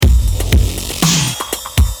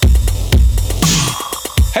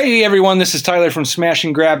Hey everyone, this is Tyler from Smash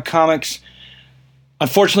and Grab Comics.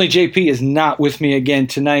 Unfortunately, JP is not with me again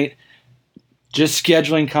tonight. Just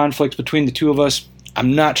scheduling conflicts between the two of us.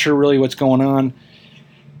 I'm not sure really what's going on.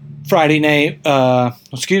 Saturday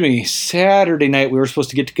night we were supposed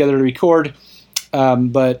to get together to record,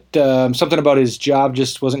 but something about his job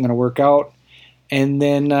just wasn't going to work out. And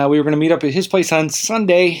then we were going to meet up at his place on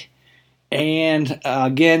Sunday, and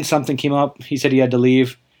again, something came up. He said he had to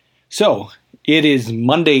leave. So, it is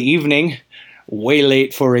Monday evening, way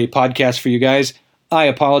late for a podcast for you guys. I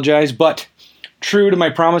apologize, but true to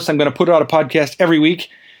my promise, I'm going to put out a podcast every week,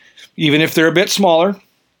 even if they're a bit smaller.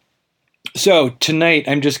 So tonight,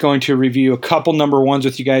 I'm just going to review a couple number ones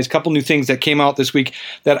with you guys, a couple new things that came out this week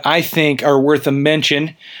that I think are worth a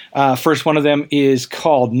mention. First one of them is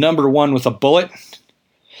called Number One with a Bullet,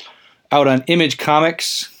 out on Image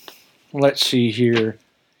Comics. Let's see here.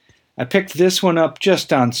 I picked this one up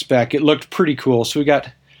just on spec. It looked pretty cool. So we got,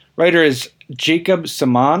 writer is Jacob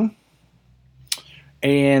Saman,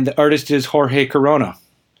 and the artist is Jorge Corona.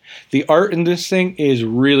 The art in this thing is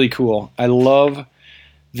really cool. I love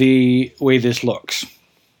the way this looks.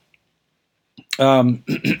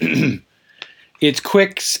 It's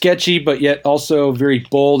quick, sketchy, but yet also very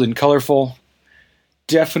bold and colorful.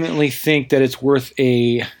 Definitely think that it's worth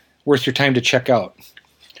your time to check out.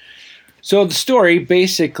 So the story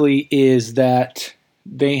basically is that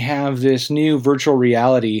they have this new virtual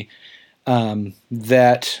reality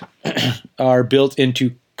that are built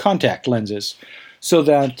into contact lenses, so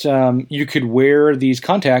that you could wear these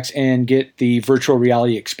contacts and get the virtual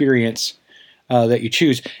reality experience that you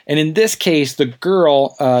choose. And in this case, the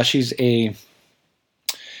girl, she's a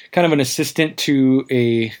kind of an assistant to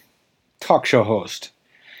a talk show host.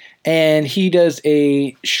 And he does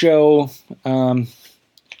a show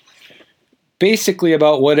basically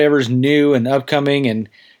about whatever's new and upcoming. And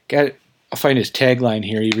I'll find his tagline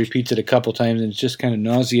here. He repeats it a couple times, and it's just kind of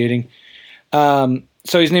nauseating. So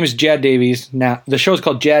his name is Jad Davies. Now the show is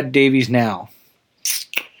called Jad Davies Now,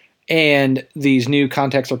 and these new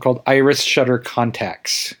contacts are called Iris Shutter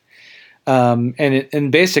contacts.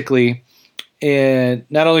 And basically,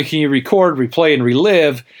 not only can you record, replay, and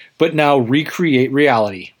relive, but now recreate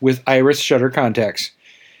reality with Iris Shutter contacts.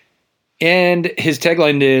 And his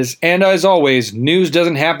tagline is, and as always, news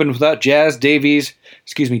doesn't happen without Jad Davies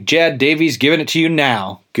giving it to you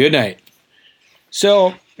now. Good night.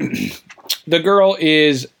 So the girl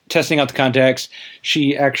is testing out the contacts.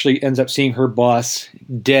 She actually ends up seeing her boss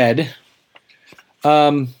dead.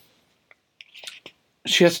 She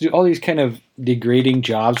has to do all these kind of degrading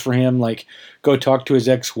jobs for him, like go talk to his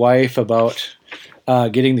ex-wife about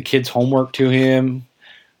getting the kids' homework to him.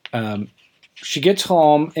 She gets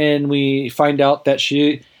home, and we find out that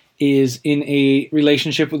she is in a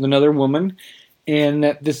relationship with another woman, and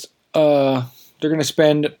that they're going to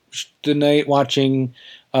spend the night watching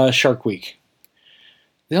Shark Week.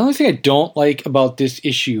 The only thing I don't like about this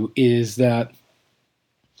issue is that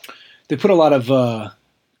they put a lot of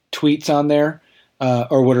tweets on there,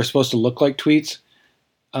 or what are supposed to look like tweets.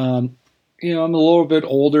 I'm a little bit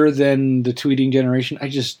older than the tweeting generation. I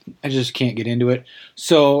just can't get into it.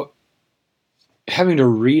 So having to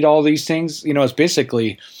read all these things, it's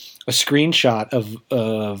basically a screenshot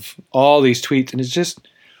of all these tweets, and it's just,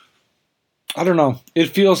 I don't know. It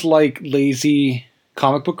feels like lazy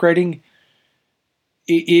comic book writing.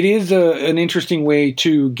 It is an interesting way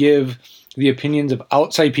to give the opinions of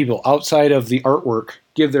outside people, outside of the artwork,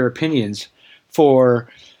 give their opinions for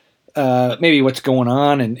maybe what's going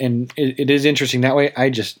on, and it is interesting that way. I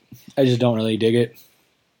just don't really dig it.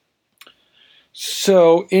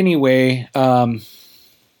 So anyway,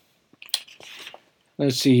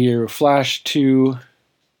 let's see here. Flash to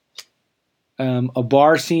a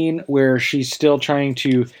bar scene where she's still trying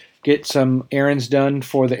to get some errands done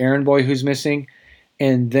for the errand boy who's missing.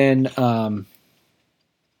 And then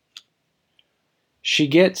she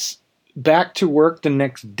gets back to work the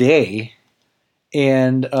next day,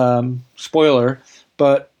 and spoiler,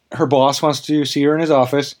 but her boss wants to see her in his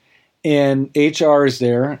office, and HR is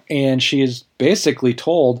there, and she is basically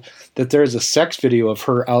told that there's a sex video of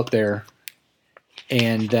her out there,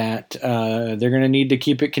 and that they're going to need to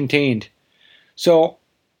keep it contained. So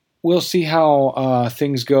we'll see how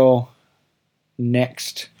things go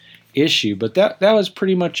next issue, but that was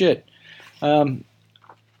pretty much it.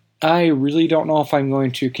 I really don't know if I'm going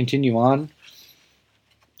to continue on.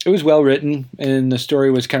 It was well written, and the story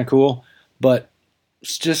was kind of cool, but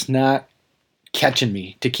it's just not catching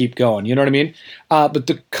me to keep going. You know what I mean? But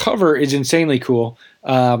the cover is insanely cool.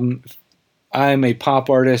 I'm a pop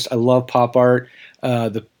artist. I love pop art.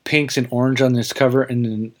 The pinks and orange on this cover,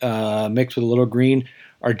 and then mixed with a little green,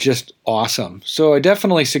 are just awesome. So I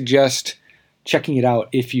definitely suggest checking it out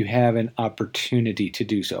if you have an opportunity to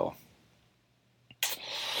do so.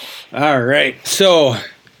 All right, so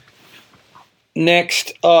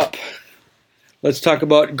next up, let's talk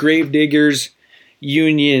about Gravediggers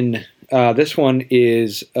Union. This one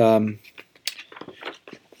is written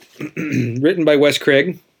by Wes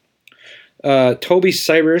Craig. Toby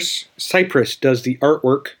Cypress does the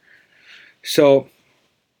artwork. So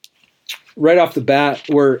right off the bat,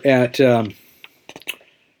 we're at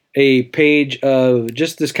a page of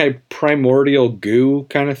just this kind of primordial goo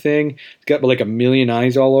kind of thing. It's got like a million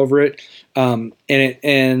eyes all over it. And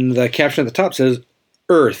the caption at the top says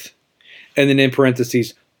Earth, and then in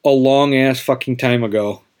parentheses, a long ass fucking time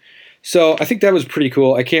ago. So I think that was pretty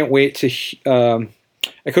cool. I couldn't wait to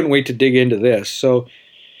dig into this. So,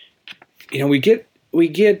 we get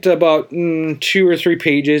about 2 or 3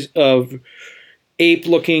 pages of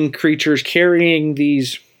ape-looking creatures carrying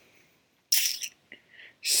these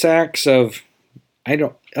sacks of, I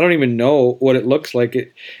don't even know what it looks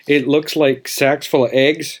like. It looks like sacks full of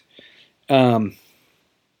eggs. And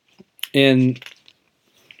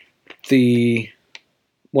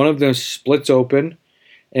one of them splits open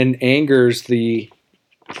and angers the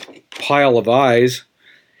pile of eyes.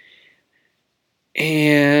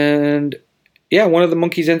 And yeah, one of the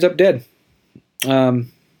monkeys ends up dead.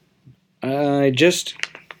 I'm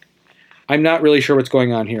not really sure what's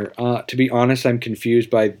going on here. To be honest, I'm confused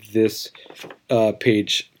by this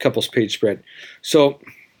couple's page spread. So,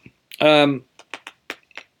 the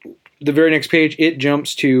very next page, it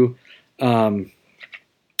jumps to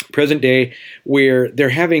present day, where they're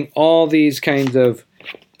having all these kinds of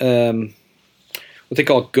what they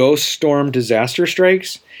call ghost storm disaster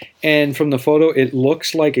strikes. And from the photo, it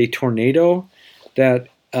looks like a tornado that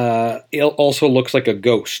it also looks like a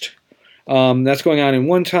ghost. That's going on in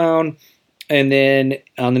one town. And then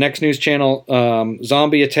on the next news channel,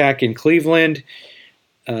 zombie attack in Cleveland,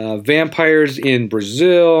 vampires in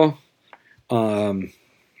Brazil. They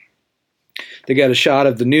got a shot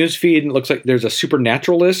of the news feed, and it looks like there's a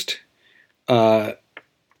supernaturalist on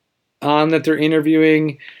that they're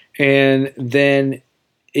interviewing. And then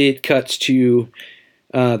it cuts to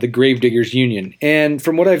the Gravediggers Union. And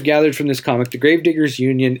from what I've gathered from this comic, the Gravediggers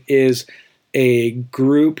Union is a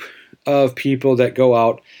group of people that go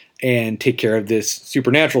out and take care of this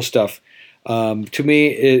supernatural stuff. To me,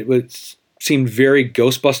 it seemed very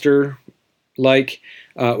Ghostbuster-like,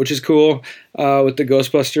 which is cool. With the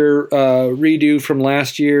Ghostbuster redo from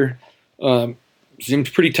last year, seems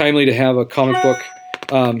pretty timely to have a comic book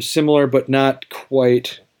similar, but not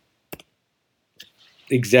quite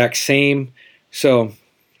exact same. So,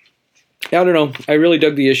 I don't know. I really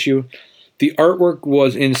dug the issue. The artwork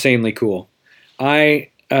was insanely cool. I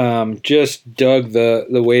just dug the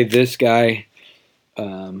way this guy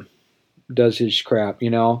does his crap.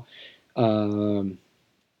 Yeah,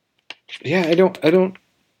 I don't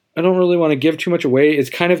really want to give too much away. It's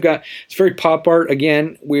very pop art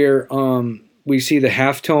again, where we see the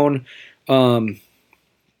halftone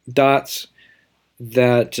dots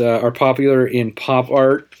that are popular in pop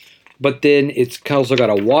art. But then it's also got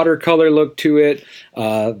a watercolor look to it.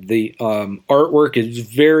 The artwork is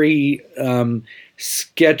very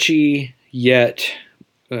sketchy, yet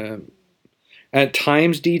at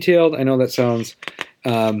times detailed. I know that sounds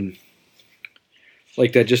like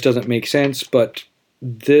that just doesn't make sense, but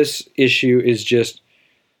this issue is just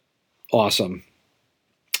awesome.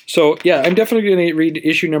 So yeah, I'm definitely going to read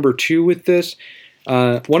issue number 2 with this.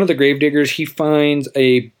 One of the Gravediggers, he finds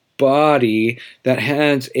a body that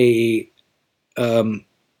has a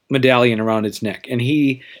medallion around its neck, and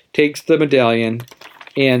he takes the medallion,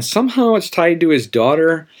 and somehow it's tied to his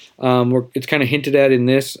daughter. It's kind of hinted at in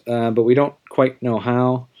this, but we don't quite know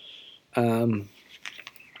how.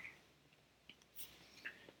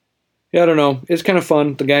 Yeah, I don't know. It's kind of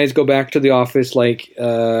fun. The guys go back to the office like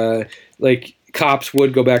cops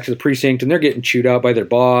would go back to the precinct, and they're getting chewed out by their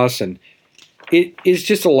boss, and it is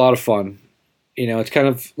just a lot of fun. It's kind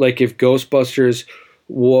of like if Ghostbusters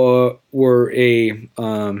were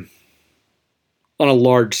on a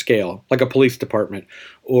large scale, like a police department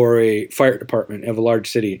or a fire department of a large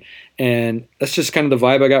city. And that's just kind of the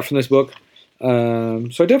vibe I got from this book. So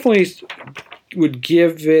I definitely would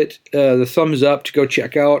give it the thumbs up to go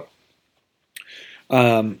check out.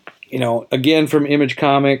 Again, from Image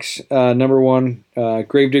Comics, number 1,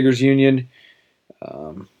 Gravediggers Union.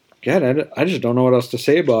 God, I just don't know what else to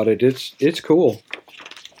say about it. It's cool.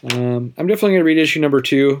 I'm definitely going to read issue number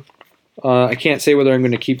 2. I can't say whether I'm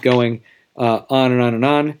going to keep going on and on and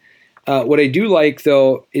on. What I do like,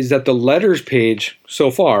 though, is that the letters page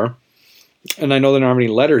so far, and I know there aren't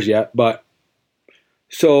many letters yet, but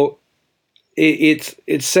So it's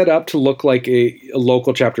set up to look like a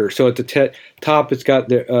local chapter. So at the top, it's got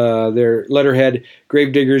their letterhead,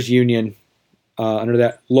 Gravediggers Union, under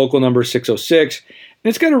that local number 606, and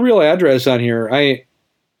it's got a real address on here. I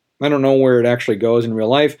don't know where it actually goes in real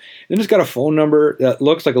life. And it's got a phone number that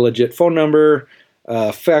looks like a legit phone number,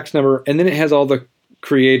 fax number, and then it has all the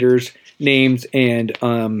creators' names and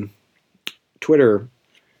Twitter,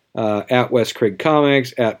 at Wes Craig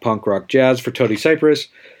Comics, at Punk Rock Jazz for Tony Cypress,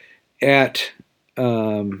 at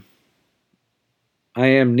I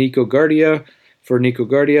am Nico Guardia for Nico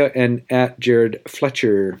Guardia, and at Jared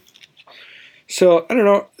Fletcher. So I don't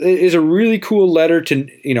know. It is a really cool letter to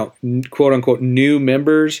quote unquote new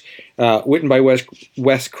members, written by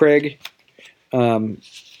Wes Craig. I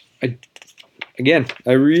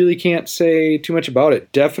really can't say too much about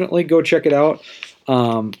it. Definitely go check it out.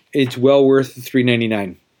 It's well worth the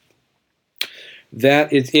 $3.99.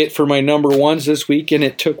 That is it for my number ones this week, and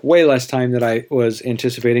it took way less time than I was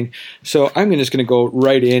anticipating. So I'm just going to go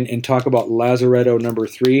right in and talk about Lazaretto number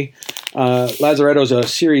 3. Lazaretto is a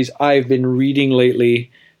series I've been reading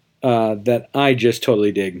lately that I just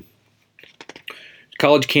totally dig.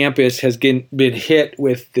 College campus has been hit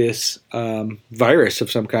with this virus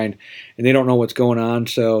of some kind, and they don't know what's going on.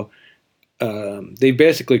 So they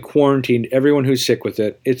basically quarantined everyone who's sick with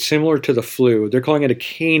it. It's similar to the flu. They're calling it a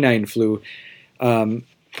canine flu. Again,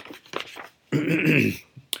 I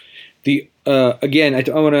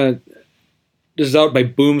want to. This is out by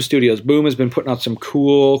Boom Studios. Boom has been putting out some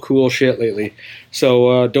cool shit lately.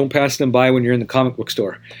 So don't pass them by when you're in the comic book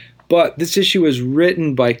store. But this issue is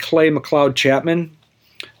written by Clay McLeod Chapman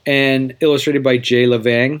and illustrated by Jay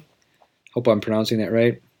Levang. Hope I'm pronouncing that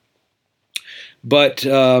right. But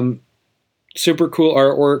super cool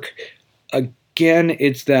artwork. Again,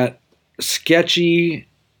 it's that sketchy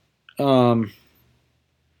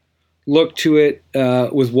look to it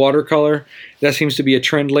with watercolor. That seems to be a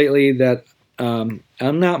trend lately that I'm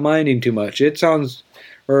not minding too much. It sounds,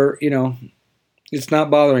 it's not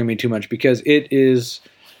bothering me too much because it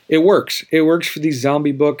works. It works for these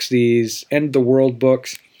zombie books, these end of the world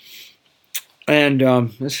books. And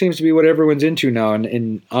this seems to be what everyone's into now.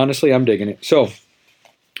 And honestly, I'm digging it. So,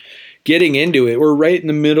 getting into it, we're right in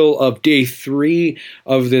the middle of day 3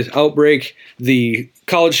 of this outbreak. The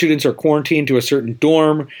college students are quarantined to a certain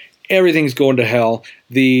dorm. Everything's going to hell.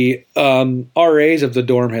 The RAs of the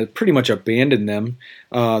dorm have pretty much abandoned them.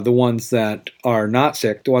 The ones that are not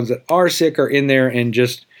sick. The ones that are sick are in there and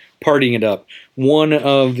just partying it up. One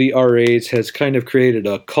of the RAs has kind of created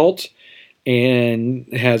a cult and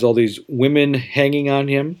has all these women hanging on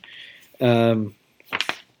him.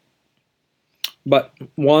 But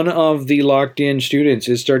one of the locked-in students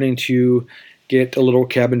is starting to get a little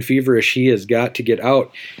cabin feverish. He has got to get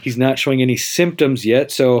out. He's not showing any symptoms yet,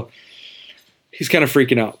 so he's kind of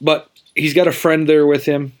freaking out. But he's got a friend there with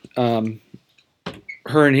him.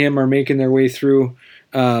 Her and him are making their way through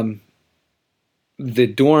the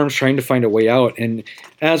dorms, trying to find a way out. And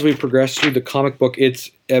as we progress through the comic book, it's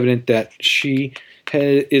evident that she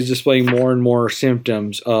is displaying more and more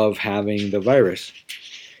symptoms of having the virus.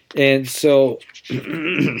 And so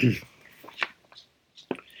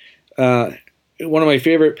one of my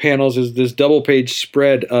favorite panels is this double-page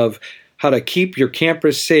spread of how to keep your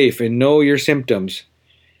campus safe and know your symptoms.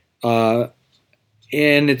 And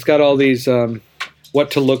it's got all these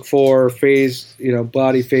what to look for, phase,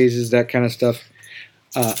 body phases, that kind of stuff.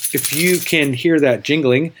 If you can hear that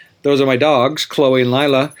jingling, those are my dogs, Chloe and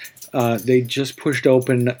Lila. They just pushed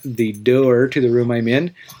open the door to the room I'm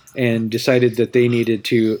in and decided that they needed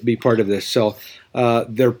to be part of this. So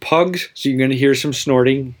they're pugs, so you're going to hear some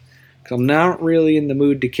snorting. Because I'm not really in the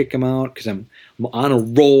mood to kick them out because I'm on a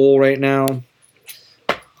roll right now.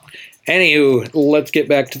 Anywho, let's get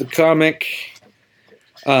back to the comic.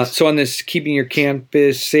 So on this keeping your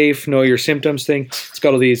campus safe, know your symptoms thing, it's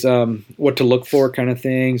got all these what to look for kind of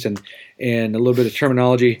things and a little bit of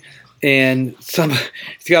terminology. And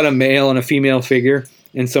it's got a male and a female figure,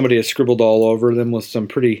 and somebody has scribbled all over them with some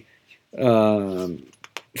pretty fun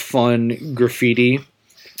graffiti.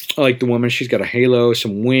 I like the woman. She's got a halo,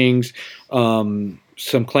 some wings, some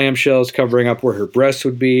clamshells covering up where her breasts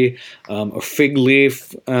would be, a fig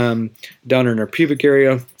leaf down in her pubic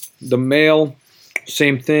area. The male,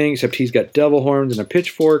 same thing, except he's got devil horns and a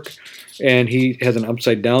pitchfork, and he has an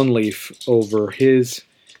upside-down leaf over his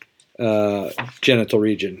genital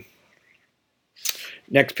region.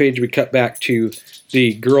 Next page, we cut back to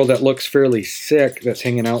the girl that looks fairly sick that's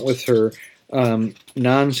hanging out with her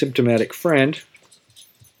non-symptomatic friend,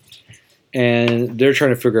 and they're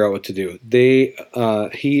trying to figure out what to do.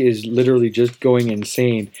 He is literally just going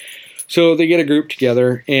insane. So they get a group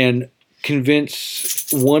together, and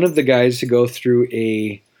convince one of the guys to go through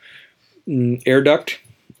a air duct,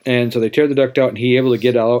 and so they tear the duct out, and he's able to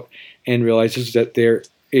get out and realizes that there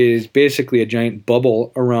is basically a giant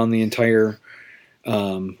bubble around the entire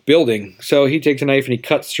building. So he takes a knife and he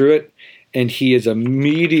cuts through it, and he is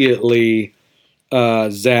immediately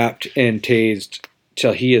zapped and tased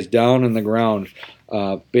till he is down on the ground.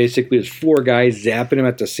 Basically, there's 4 guys zapping him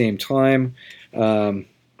at the same time.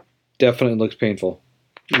 Definitely looks painful.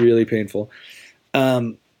 Really painful.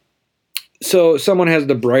 So someone has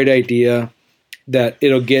the bright idea that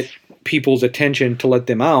it'll get people's attention to let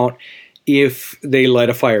them out if they light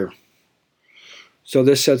a fire. So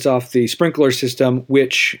this sets off the sprinkler system,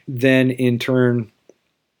 which then in turn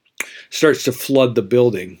starts to flood the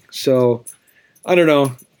building. So I don't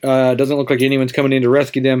know. It doesn't look like anyone's coming in to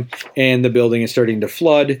rescue them, and the building is starting to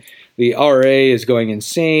flood. The RA is going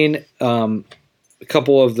insane. A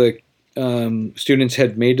couple of the students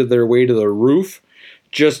had made their way to the roof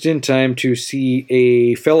just in time to see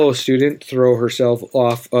a fellow student throw herself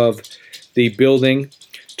off of the building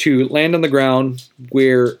to land on the ground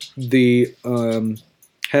where the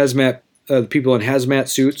people in hazmat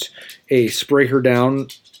suits spray her down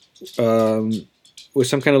with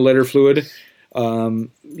some kind of lighter fluid,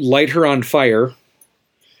 light her on fire,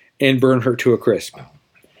 and burn her to a crisp.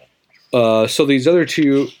 So these other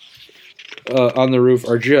 2 on the roof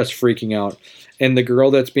are just freaking out. And the girl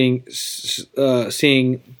that's has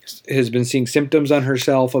been seeing symptoms on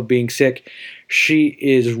herself of being sick. She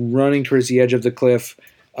is running towards the edge of the cliff,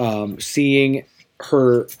 seeing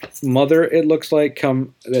her mother. It looks like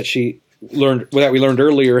that we learned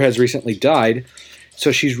earlier has recently died.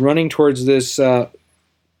 So she's running towards this. What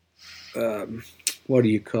do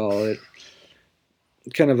you call it?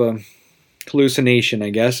 Kind of a hallucination, I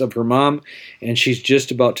guess, of her mom, and she's just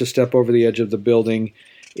about to step over the edge of the building.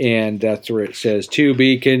 And that's where it says, to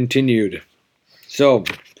be continued. So,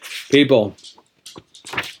 people,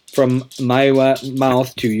 from my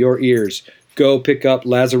mouth to your ears, go pick up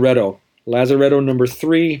Lazaretto. Lazaretto number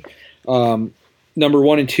 3. Number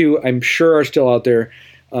 1 and 2, I'm sure, are still out there.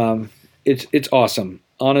 It's awesome.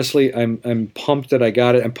 Honestly, I'm pumped that I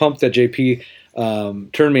got it. I'm pumped that JP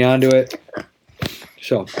turned me on to it.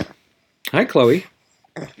 So, hi, Chloe.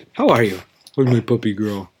 How are you? Where's my puppy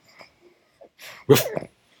girl?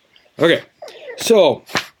 Okay, so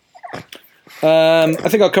I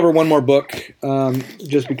think I'll cover one more book,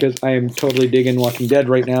 just because I am totally digging Walking Dead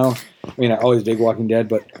right now. I mean, I always dig Walking Dead,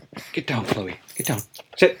 but get down, Chloe. Get down.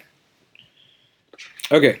 Sit.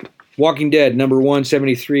 Okay, Walking Dead, number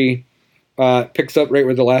 173, picks up right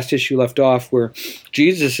where the last issue left off, where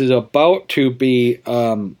Jesus is about to be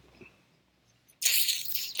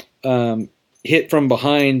hit from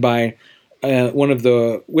behind by one of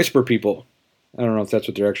the Whisper people. I don't know if that's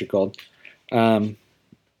what they're actually called. But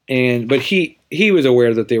he was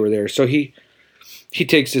aware that they were there. So he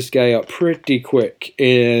takes this guy out pretty quick.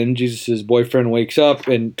 And Jesus' boyfriend wakes up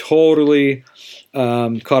and totally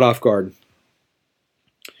caught off guard.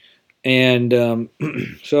 And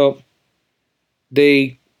so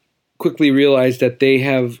they quickly realize that they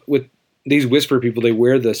have, with these Whisper people, they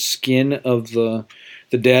wear the skin of the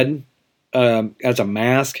dead as a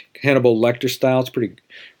mask, Hannibal Lecter style. It's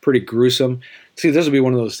pretty gruesome. See, this will be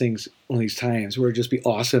one of those things, one of these times where it'd just be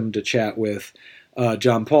awesome to chat with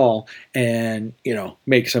John Paul and,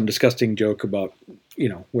 make some disgusting joke about,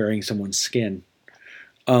 wearing someone's skin.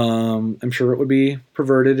 I'm sure it would be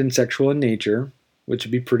perverted and sexual in nature, which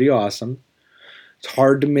would be pretty awesome. It's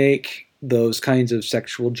hard to make those kinds of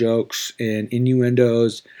sexual jokes and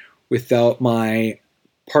innuendos without my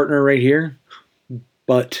partner right here.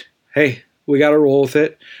 But, hey, we got to roll with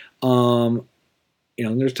it.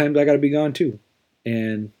 There's times I got to be gone too.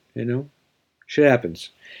 And, shit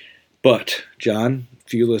happens. But, John,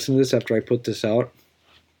 if you listen to this after I put this out,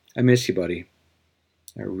 I miss you, buddy.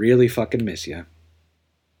 I really fucking miss you.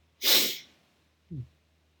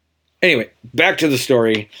 Anyway, back to the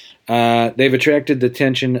story. They've attracted the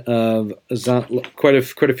attention of quite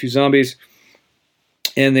a few zombies.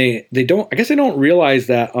 And they don't realize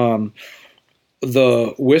that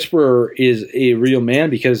the Whisperer is a real man,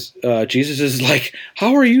 because Jesus is like,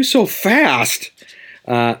 how are you so fast?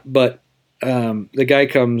 But the guy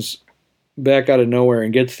comes back out of nowhere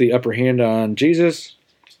and gets the upper hand on Jesus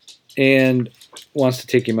and wants to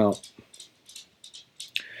take him out.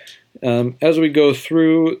 As we go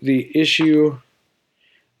through the issue,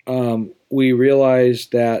 we realize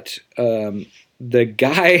that the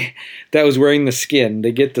guy that was wearing the skin,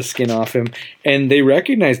 they get the skin off him, and they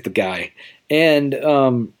recognize the guy. And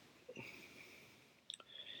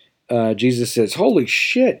Jesus says, holy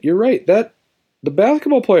shit, you're right. The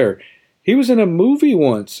basketball player, He was in a movie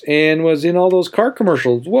once and was in all those car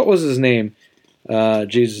commercials. What was his name?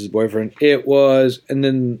 Jesus' boyfriend. It was, and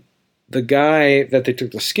then the guy that they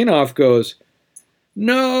took the skin off goes,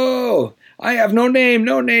 "No, I have no name,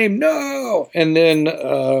 no name, no." And then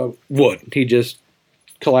Wood, he just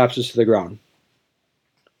collapses to the ground.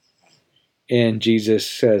 And Jesus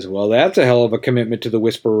says, "Well, that's a hell of a commitment to the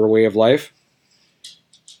Whisperer way of life."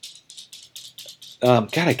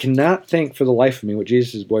 God, I cannot think for the life of me what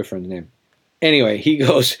Jesus' boyfriend's name. Anyway, he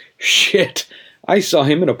goes, "Shit, I saw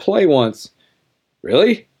him in a play once."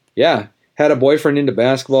 "Really?" "Yeah, had a boyfriend into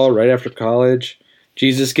basketball right after college."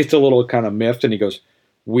 Jesus gets a little kind of miffed and he goes,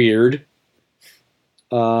 "Weird."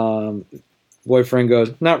 Boyfriend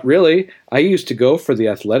goes, "Not really. I used to go for the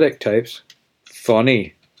athletic types."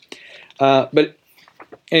 Funny. But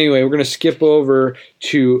anyway, we're going to skip over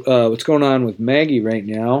to what's going on with Maggie right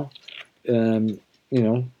now.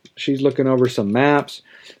 She's looking over some maps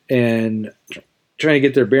and trying to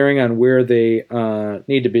get their bearing on where they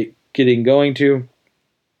need to be going to.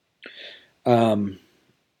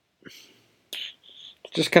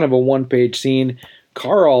 Just kind of a one-page scene.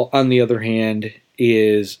 Carl, on the other hand,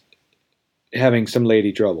 is having some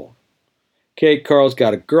lady trouble. Okay, Carl's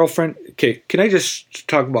got a girlfriend. Okay, can I just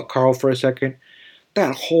talk about Carl for a second?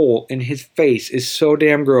 That hole in his face is so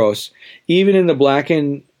damn gross. Even in the black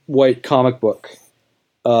and white comic book,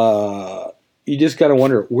 you just gotta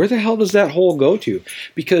wonder, where the hell does that hole go to?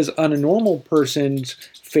 Because on a normal person's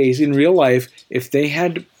face in real life, if they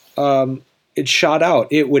had it shot out,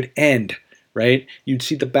 it would end, right? You'd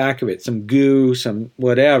see the back of it, some goo, some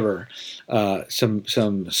whatever, some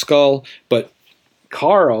skull. But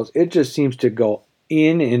Carl's, it just seems to go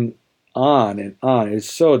in and on and on. It's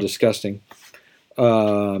so disgusting.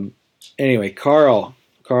 Anyway, Carl,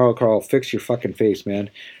 fix your fucking face, man.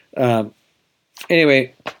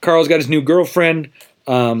 Anyway, Carl's got his new girlfriend,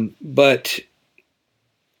 but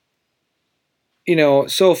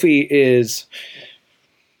Sophie is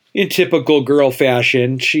in typical girl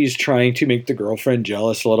fashion. She's trying to make the girlfriend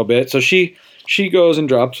jealous a little bit, so she goes and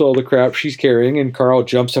drops all the crap she's carrying, and Carl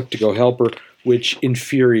jumps up to go help her, which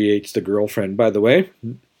infuriates the girlfriend. By the way,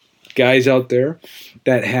 guys out there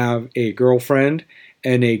that have a girlfriend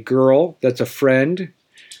and a girl that's a friend,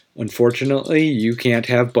 unfortunately, you can't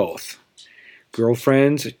have both.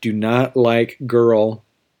 Girlfriends do not like girl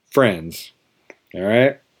friends. All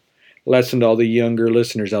right? Lesson to all the younger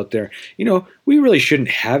listeners out there. We really shouldn't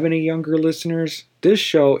have any younger listeners. This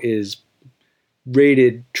show is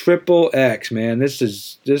rated XXX, man. This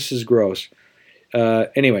is gross.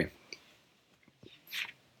 Anyway,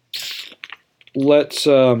 let's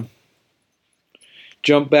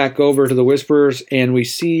jump back over to the Whisperers, and we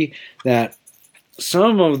see that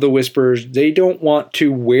some of the Whisperers, they don't want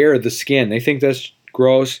to wear the skin. They think that's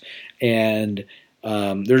gross, and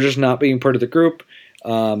they're just not being part of the group.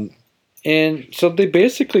 And so they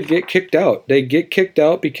basically get kicked out. They get kicked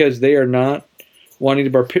out because they are not wanting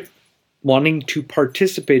to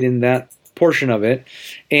participate in that portion of it.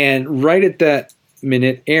 And right at that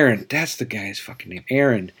minute, Aaron, that's the guy's fucking name,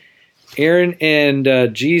 Aaron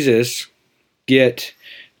and Jesus get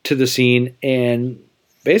to the scene and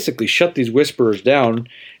basically shut these Whisperers down,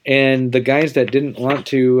 and the guys that didn't want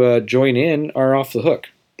to join in are off the hook.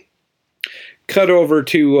 Cut over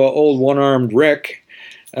to old one-armed Rick,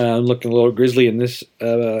 looking a little grisly in this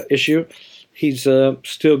issue. He's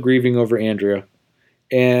still grieving over Andrea,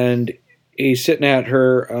 and he's sitting at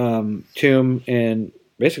her tomb and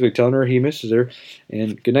basically telling her he misses her.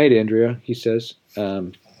 And "Good night, Andrea," he says.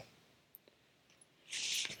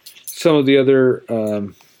 Some of the other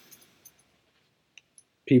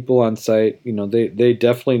people on site, they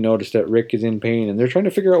definitely notice that Rick is in pain, and they're trying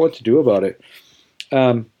to figure out what to do about it.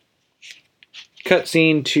 Cut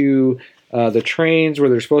scene to the trains where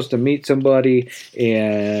they're supposed to meet somebody,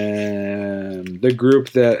 and the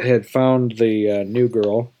group that had found the new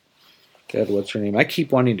girl. God, what's her name? I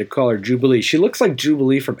keep wanting to call her Jubilee. She looks like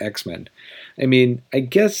Jubilee from X-Men. I think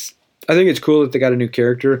it's cool that they got a new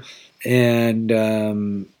character, and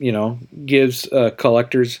gives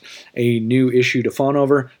collectors a new issue to fawn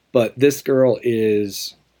over. But this girl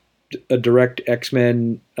is a direct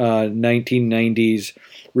X-Men 1990s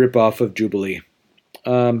ripoff of Jubilee.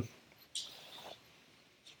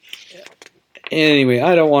 Anyway,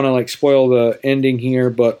 I don't want to spoil the ending here,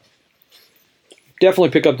 but definitely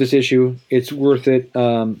pick up this issue. It's worth it.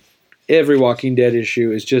 Every Walking Dead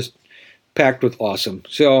issue is just packed with awesome.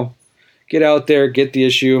 So get out there, get the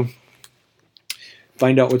issue,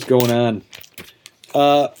 find out what's going on.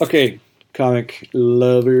 Okay, comic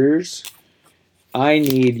lovers, I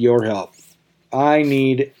need your help. I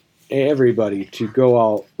need everybody to go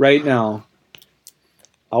out right now.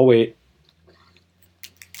 I'll wait.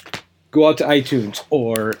 go out to iTunes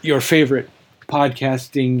or your favorite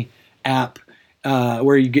podcasting app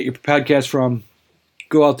where you get your podcast from.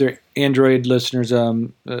 Go out there, Android listeners.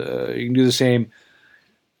 You can do the same.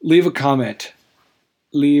 Leave a comment.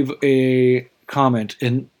 Leave a comment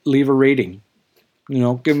and leave a rating.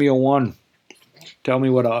 Give me a 1. Tell me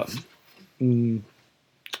what a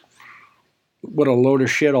load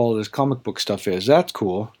of shit all this comic book stuff is. That's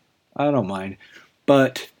cool. I don't mind.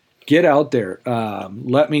 But get out there.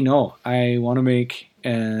 Let me know. I want to make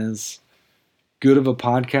as good of a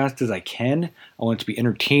podcast as I can. I want it to be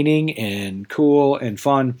entertaining and cool and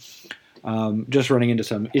fun. Just running into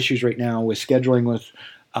some issues right now with scheduling with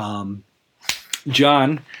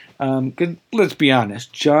John. 'Cause let's be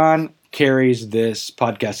honest. John carries this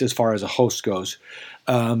podcast as far as a host goes.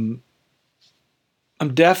 I'm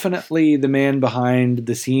definitely the man behind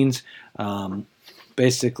the scenes.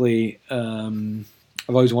 Basically, I've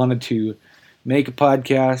always wanted to make a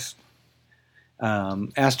podcast.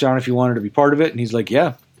 Asked John if he wanted to be part of it, and he's like,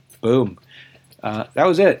 yeah, boom. That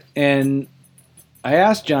was it. And I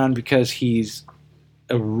asked John because he's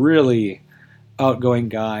a really outgoing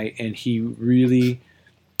guy, and he really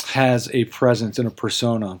has a presence and a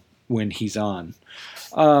persona when he's on.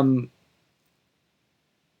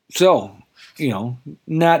 So,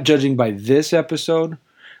 not judging by this episode,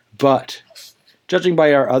 but judging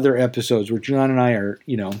by our other episodes where John and I are,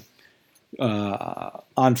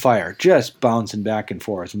 on fire, just bouncing back and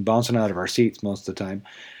forth and bouncing out of our seats most of the time.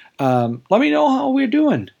 Let me know how we're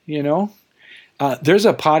doing, There's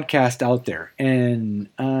a podcast out there, and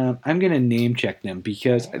I'm going to name check them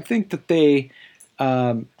because I think that they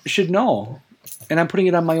should know. And I'm putting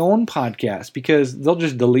it on my own podcast because they'll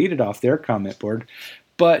just delete it off their comment board.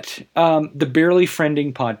 But the Barely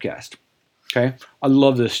Friending podcast. Okay, I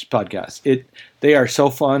love this podcast. They are so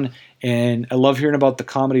fun, and I love hearing about the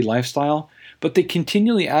comedy lifestyle. But they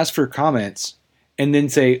continually ask for comments and then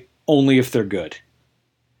say only if they're good.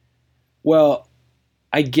 Well,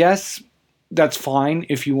 I guess that's fine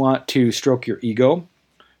if you want to stroke your ego,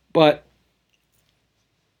 but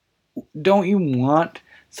don't you want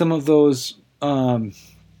some of those comments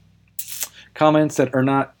that are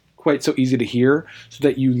not quite so easy to hear so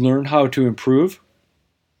that you learn how to improve?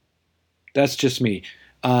 That's just me.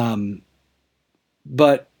 But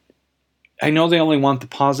I know they only want the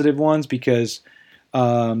positive ones because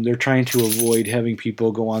they're trying to avoid having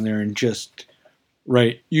people go on there and just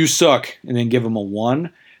write, you suck, and then give them a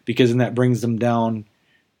 1, because then that brings them down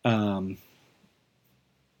in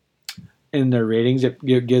their ratings. It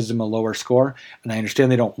gives them a lower score. And I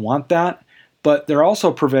understand they don't want that, but they're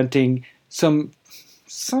also preventing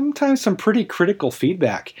sometimes some pretty critical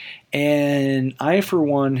feedback. And I, for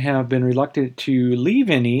one, have been reluctant to leave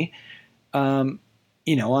any, on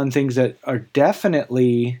things that are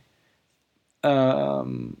definitely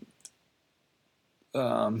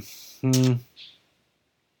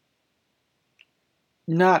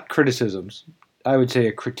not criticisms. I would say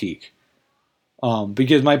a critique.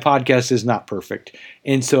 Because my podcast is not perfect.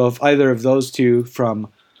 And so if either of those two from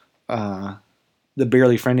the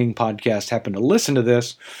Barely Friending podcast happen to listen to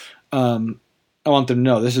this, I want them to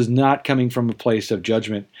know this is not coming from a place of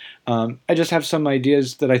judgment. I just have some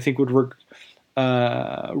ideas that I think would work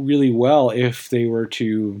really well if they were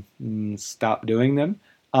to stop doing them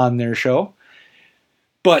on their show.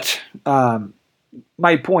 But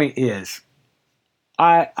my point is,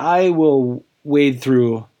 I will wade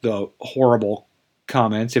through the horrible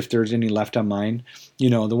comments if there's any left on mine.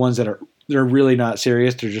 The ones that they're really not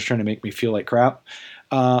serious. They're just trying to make me feel like crap.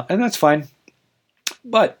 And that's fine.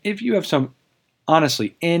 But if you have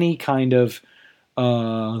honestly, any kind of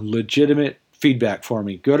legitimate feedback for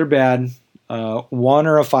me, good or bad, 1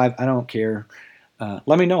 or a 5, I don't care.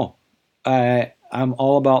 Let me know. I'm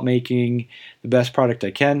all about making the best product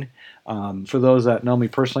I can. For those that know me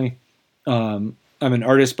personally, I'm an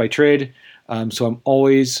artist by trade, so I'm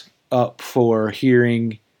always up for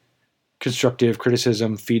hearing constructive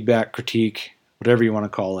criticism, feedback, critique, whatever you want to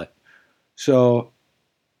call it. So,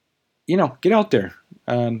 get out there.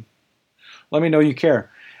 Let me know you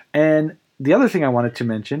care. And the other thing I wanted to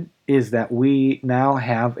mention is that we now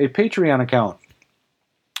have a Patreon account.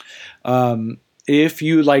 If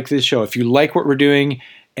you like this show, if you like what we're doing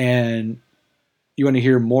and you want to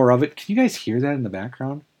hear more of it, can you guys hear that in the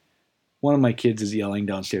background? One of my kids is yelling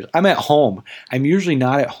downstairs. I'm at home. I'm usually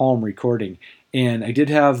not at home recording. And I did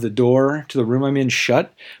have the door to the room I'm in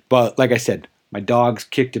shut. But like I said, my dogs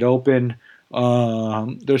kicked it open.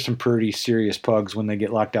 There's some pretty serious pugs when they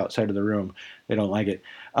get locked outside of the room. They don't like it.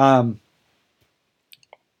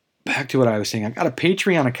 Back to what I was saying. I got a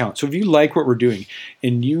Patreon account. So if you like what we're doing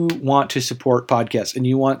and you want to support podcasts and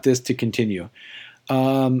you want this to continue,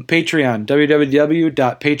 Patreon,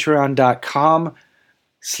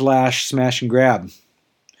 www.patreon.com/smashandgrab.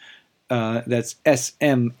 That's SMASHNGRAB.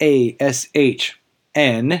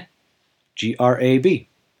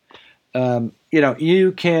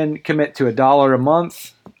 You can commit to $1 a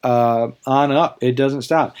month on up. It doesn't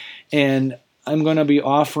stop. And I'm going to be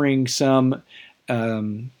offering some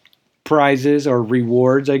prizes or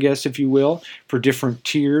rewards, I guess, if you will, for different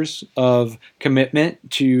tiers of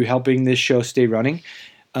commitment to helping this show stay running.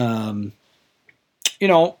 I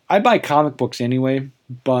buy comic books anyway,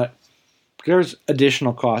 but there's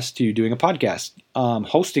additional costs to doing a podcast.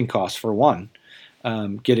 Hosting costs, for one,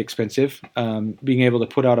 get expensive. Being able to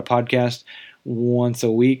put out a podcast once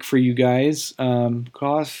a week for you guys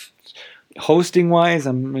costs, hosting wise,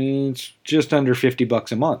 it's just under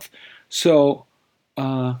 $50 a month. So,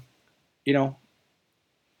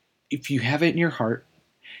 if you have it in your heart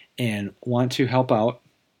and want to help out,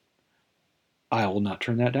 I will not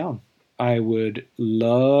turn that down. I would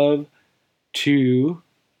love to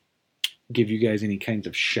give you guys any kinds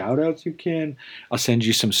of shout outs you can. I'll send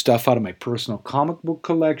you some stuff out of my personal comic book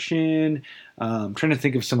collection. I'm trying to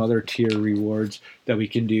think of some other tier rewards that we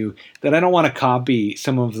can do that I don't want to copy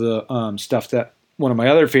some of the stuff that one of my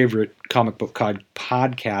other favorite comic book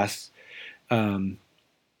podcasts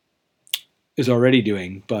is already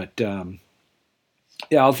doing. But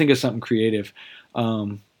I'll think of something creative. I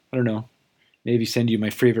don't know. Maybe send you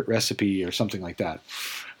my favorite recipe or something like that.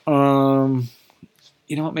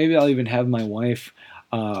 Maybe I'll even have my wife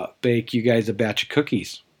bake you guys a batch of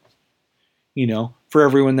cookies. For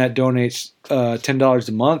everyone that donates $10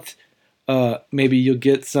 a month, maybe you'll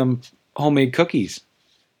get some homemade cookies.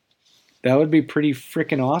 That would be pretty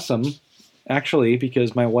freaking awesome, actually,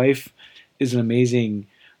 because my wife is an amazing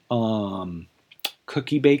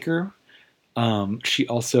cookie baker. She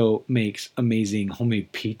also makes amazing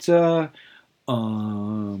homemade pizza,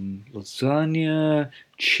 lasagna,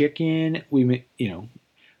 chicken.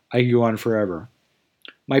 I could go on forever.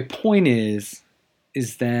 My point is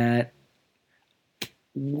that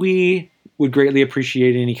we would greatly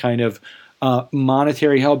appreciate any kind of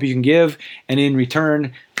monetary help you can give, and in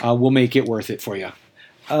return, we'll make it worth it for you.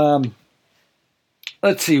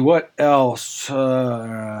 Let's see, what else?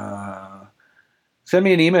 Send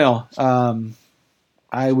me an email.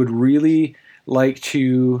 I would really like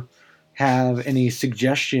to have any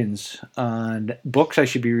suggestions on books I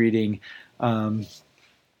should be reading. I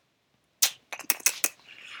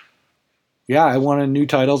want new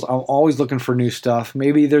titles. I'm always looking for new stuff.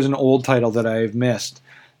 Maybe there's an old title that I've missed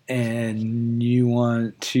and you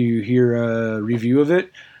want to hear a review of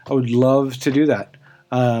it. I would love to do that.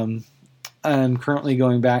 I'm currently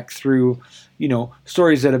going back through,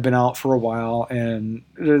 stories that have been out for a while and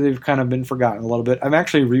they've kind of been forgotten a little bit. I'm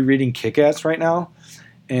actually rereading Kick-Ass right now,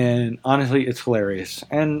 and honestly, it's hilarious.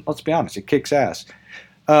 And let's be honest, it kicks ass.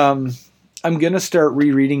 I'm going to start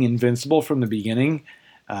rereading Invincible from the beginning.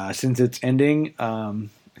 Since it's ending, I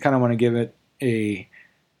kind of want to give it a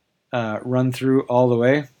run through all the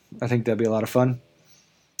way. I think that'd be a lot of fun.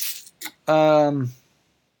 If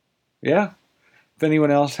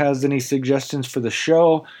anyone else has any suggestions for the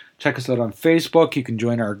show, check us out on Facebook. You can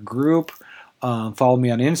join our group. Follow me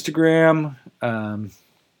on Instagram.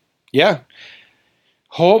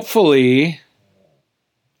 Hopefully,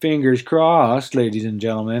 fingers crossed, ladies and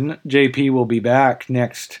gentlemen, JP will be back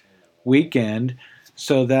next weekend,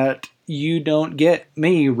 so that you don't get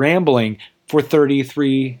me rambling for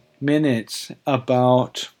 33 minutes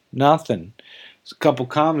about nothing. It's a couple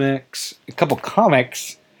comics,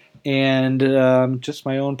 and just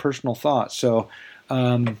my own personal thoughts. So,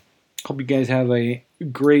 hope you guys have a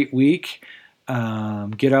great week.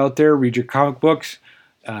 Get out there, read your comic books.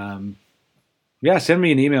 Send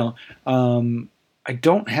me an email. I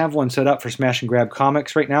don't have one set up for Smash and Grab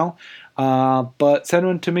Comics right now. But send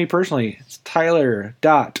one to me personally. It's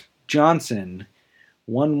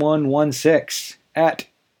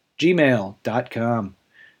tyler.johnson1116@gmail.com.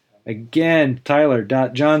 Again,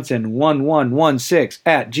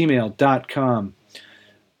 tyler.johnson1116@gmail.com.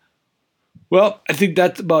 Well, I think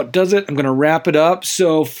that about does it. I'm going to wrap it up.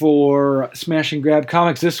 So for Smash and Grab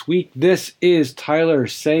Comics this week, this is Tyler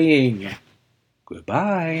saying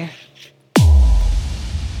goodbye.